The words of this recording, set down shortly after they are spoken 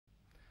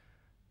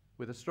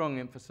with a strong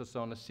emphasis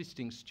on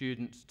assisting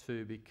students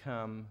to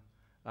become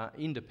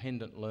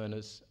independent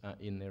learners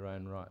in their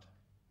own right.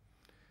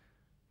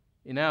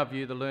 In our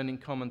view, the Learning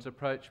Commons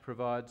approach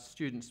provides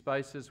student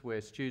spaces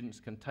where students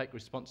can take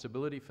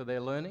responsibility for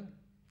their learning.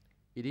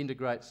 It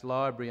integrates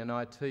library and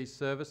IT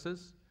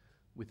services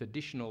with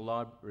additional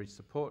library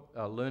support,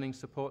 learning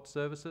support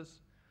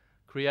services,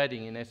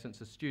 creating in essence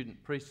a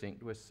student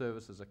precinct where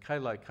services are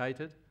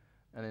co-located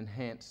and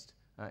enhanced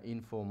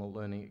informal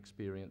learning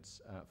experience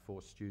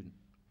for students.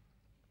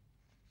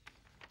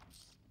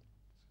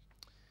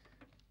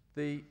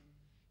 The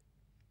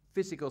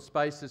physical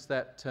spaces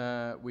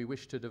that we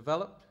wish to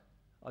develop,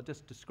 I'll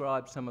just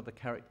describe some of the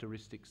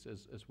characteristics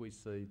as we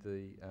see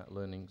the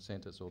learning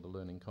centres or the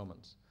Learning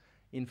Commons.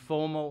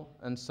 Informal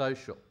and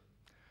social.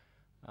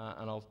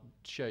 And I'll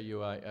show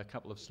you a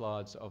couple of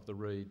slides of the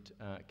Reed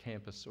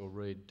campus or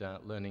Reed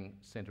Learning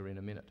Centre in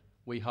a minute.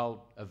 We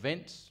hold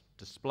events,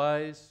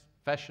 displays,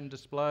 fashion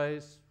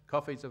displays,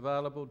 coffee's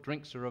available,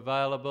 drinks are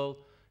available,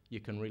 you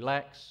can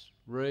relax,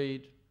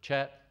 read,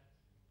 chat,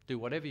 do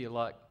whatever you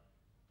like,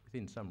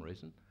 within some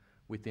reason,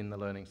 within the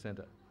Learning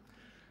Centre.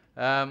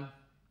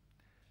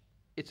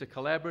 It's a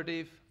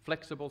collaborative,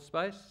 flexible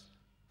space,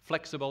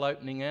 flexible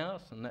opening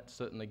hours, and that's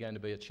certainly going to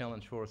be a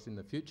challenge for us in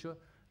the future.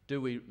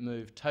 Do we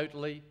move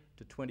totally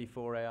to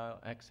 24-hour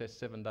access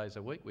 7 days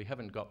a week? We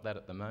haven't got that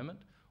at the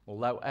moment,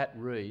 although at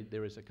Reed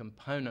there is a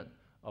component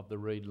of the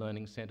Reed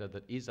Learning Centre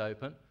that is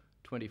open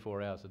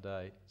 24 hours a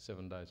day,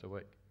 7 days a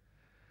week.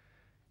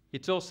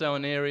 It's also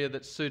an area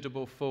that's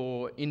suitable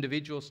for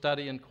individual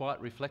study and quiet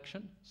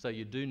reflection, so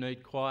you do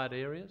need quiet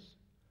areas,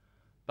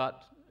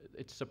 but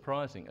it's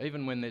surprising.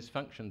 Even when there's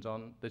functions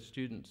on, there's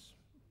students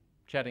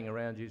chatting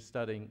around you,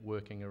 studying,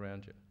 working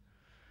around you.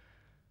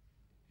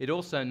 It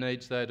also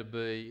needs, though, to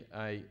be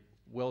a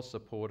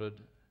well-supported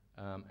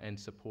and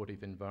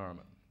supportive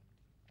environment.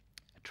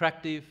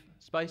 Attractive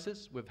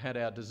spaces. We've had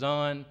our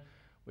design.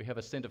 We have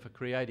a Centre for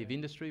Creative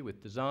Industry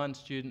with design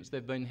students.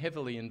 They've been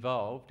heavily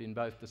involved in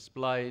both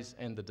displays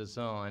and the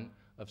design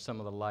of some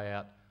of the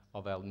layout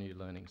of our new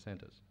learning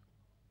centres.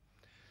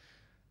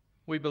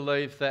 We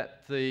believe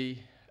that the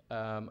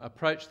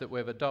approach that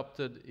we've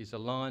adopted is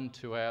aligned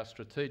to our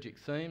strategic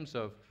themes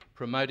of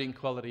promoting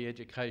quality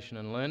education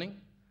and learning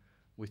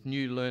with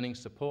new learning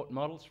support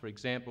models. For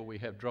example, we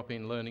have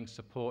drop-in learning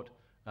support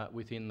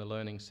within the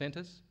learning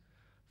centres,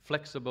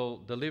 flexible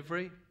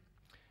delivery,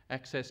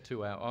 access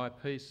to our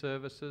IP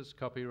services,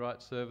 copyright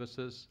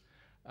services,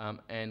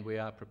 and we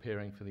are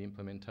preparing for the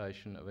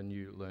implementation of a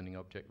new learning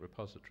object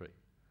repository.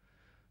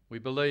 We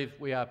believe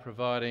we are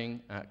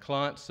providing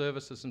client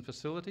services and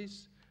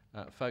facilities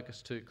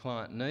focused to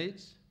client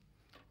needs,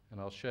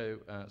 and I'll show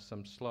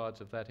some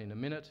slides of that in a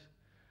minute,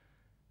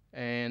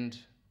 and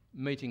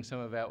meeting some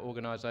of our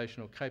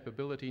organisational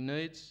capability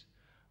needs.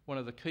 One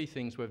of the key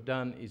things we've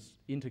done is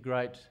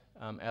integrate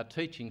our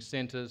teaching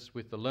centres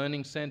with the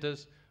learning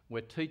centres,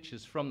 where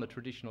teachers from the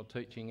traditional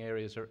teaching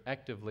areas are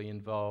actively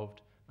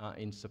involved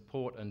in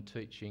support and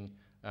teaching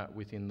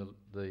within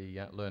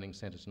the learning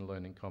centres and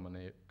learning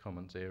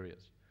commons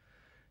areas.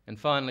 And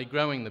finally,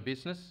 growing the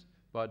business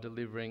by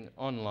delivering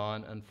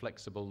online and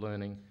flexible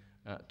learning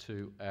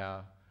to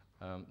our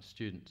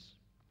students.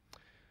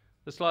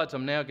 The slides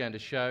I'm now going to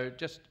show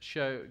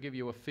give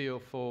you a feel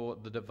for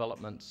the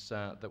developments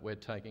that we're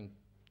taking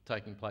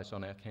place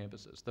on our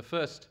campuses. The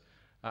first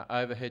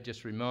overhead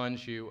just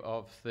reminds you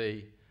of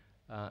the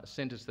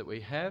centres that we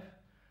have,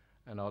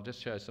 and I'll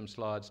just show some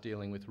slides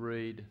dealing with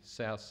Reed,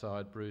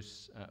 Southside,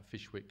 Bruce,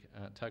 Fyshwick,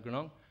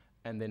 Tuggeranong,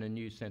 and then a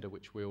new centre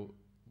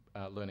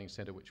learning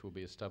centre which we'll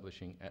be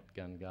establishing at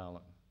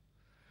Gungahlin.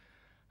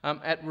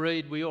 At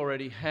Reed we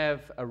already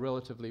have a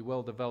relatively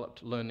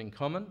well-developed learning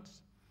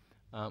commons.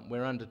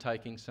 We're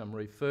undertaking some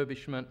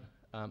refurbishment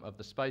of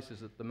the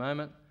spaces at the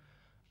moment,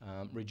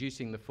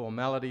 reducing the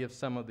formality of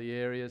some of the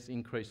areas,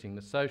 increasing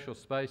the social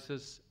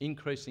spaces,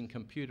 increasing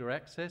computer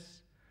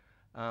access,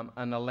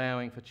 and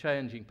allowing for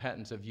changing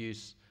patterns of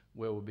use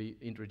where we'll be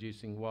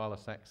introducing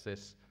wireless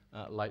access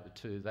later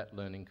to that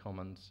learning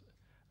commons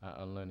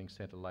and learning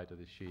centre later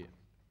this year.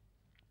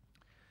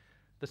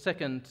 The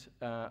second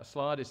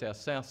slide is our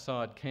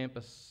Southside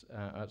campus,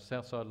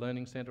 Southside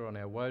Learning Centre on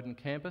our Woden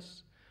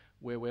campus,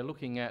 where we're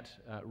looking at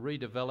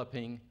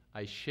redeveloping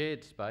a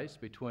shared space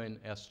between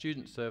our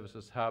Student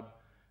Services Hub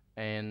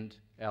and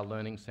our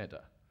Learning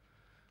Centre.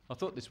 I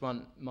thought this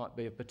one might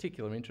be of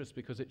particular interest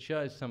because it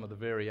shows some of the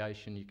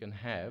variation you can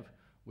have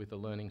with the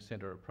Learning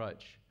Centre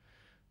approach.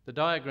 The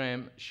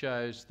diagram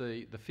shows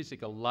the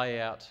physical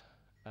layout.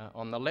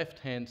 On the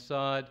left-hand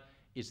side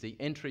is the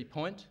entry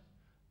point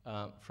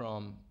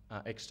from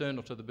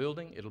external to the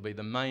building. It'll be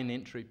the main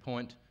entry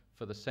point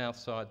for the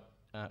Southside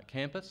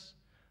campus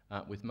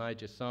with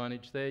major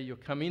signage there. You'll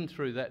come in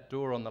through that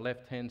door on the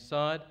left-hand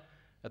side.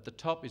 At the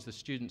top is the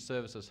Student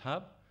Services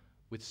Hub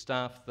with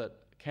staff that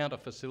counter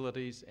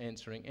facilities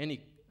answering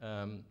any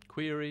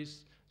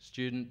queries,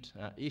 student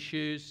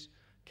issues.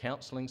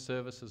 Counselling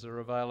services are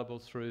available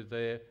through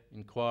there,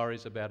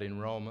 inquiries about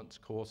enrolments,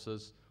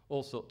 courses,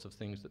 all sorts of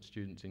things that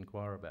students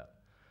inquire about.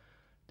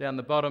 Down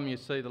the bottom you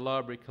see the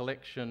library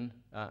collection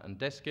and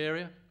desk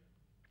area.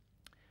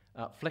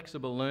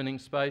 Flexible learning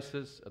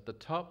spaces at the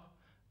top,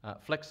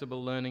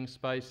 flexible learning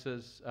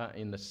spaces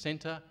in the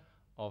centre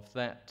of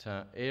that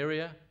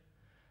area,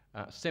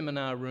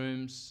 seminar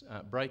rooms,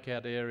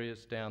 breakout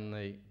areas down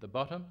the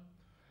bottom.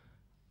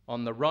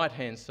 On the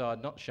right-hand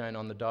side, not shown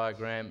on the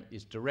diagram,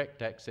 is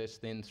direct access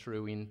then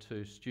through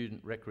into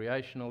student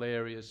recreational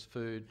areas,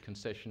 food,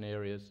 concession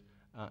areas,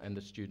 and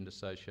the Student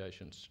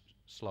Association's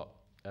shop.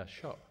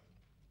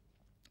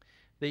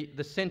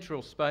 The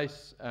central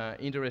space,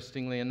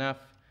 interestingly enough,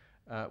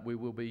 we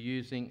will be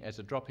using as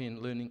a drop-in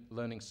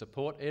learning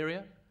support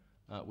area,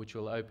 which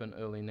will open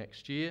early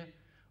next year,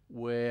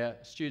 where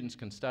students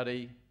can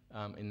study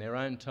in their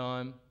own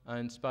time,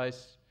 own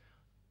space,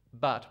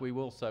 but we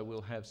also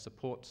will have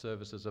support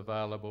services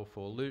available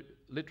for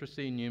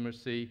literacy,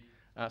 numeracy,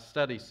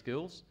 study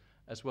skills,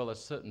 as well as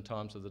certain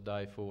times of the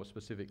day for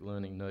specific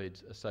learning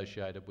needs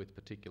associated with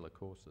particular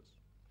courses.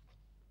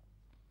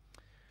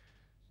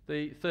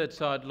 The third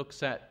side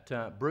looks at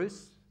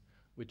Bruce,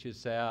 which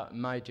is our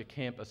major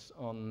campus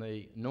on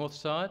the north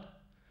side.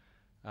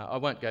 I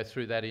won't go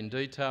through that in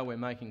detail. We're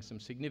making some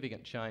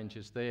significant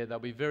changes there. They'll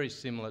be very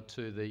similar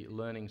to the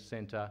Learning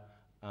Centre,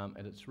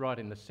 and it's right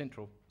in the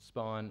central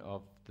spine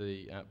of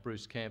the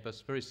Bruce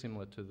campus, very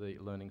similar to the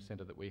Learning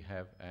Centre that we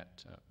have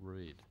at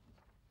Reed.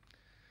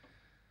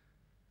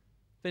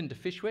 Then to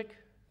Fyshwick.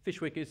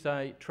 Fyshwick is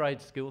a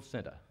trade skills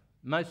centre.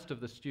 Most of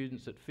the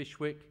students at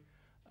Fyshwick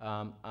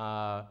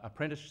are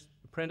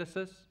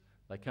apprentices.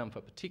 They come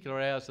for particular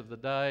hours of the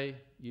day,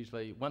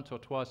 usually once or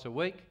twice a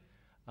week.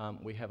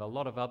 We have a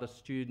lot of other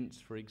students,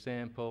 for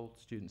example,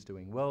 students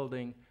doing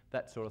welding,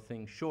 that sort of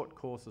thing, short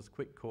courses,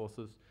 quick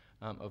courses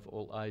of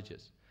all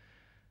ages.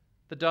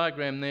 The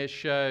diagram there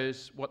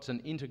shows what's an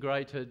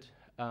integrated,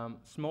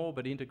 small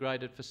but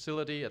integrated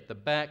facility. At the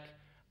back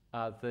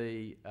are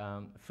the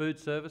food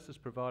services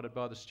provided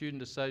by the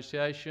Student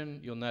Association.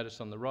 You'll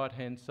notice on the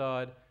right-hand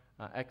side,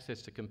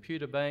 access to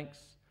computer banks,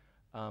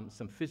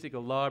 some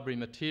physical library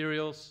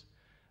materials.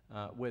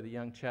 Where the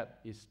young chap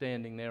is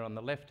standing there on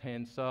the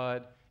left-hand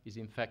side is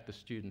in fact the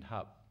student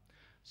hub.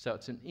 So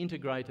it's an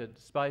integrated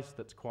space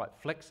that's quite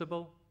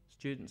flexible.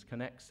 Students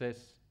can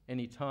access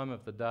any time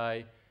of the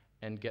day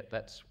and get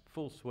that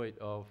full suite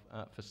of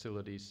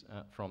facilities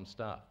from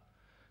staff.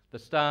 The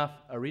staff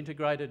are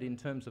integrated in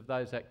terms of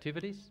those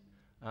activities,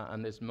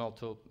 and there's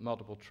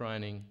multiple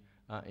training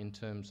in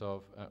terms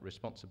of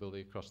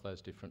responsibility across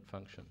those different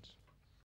functions.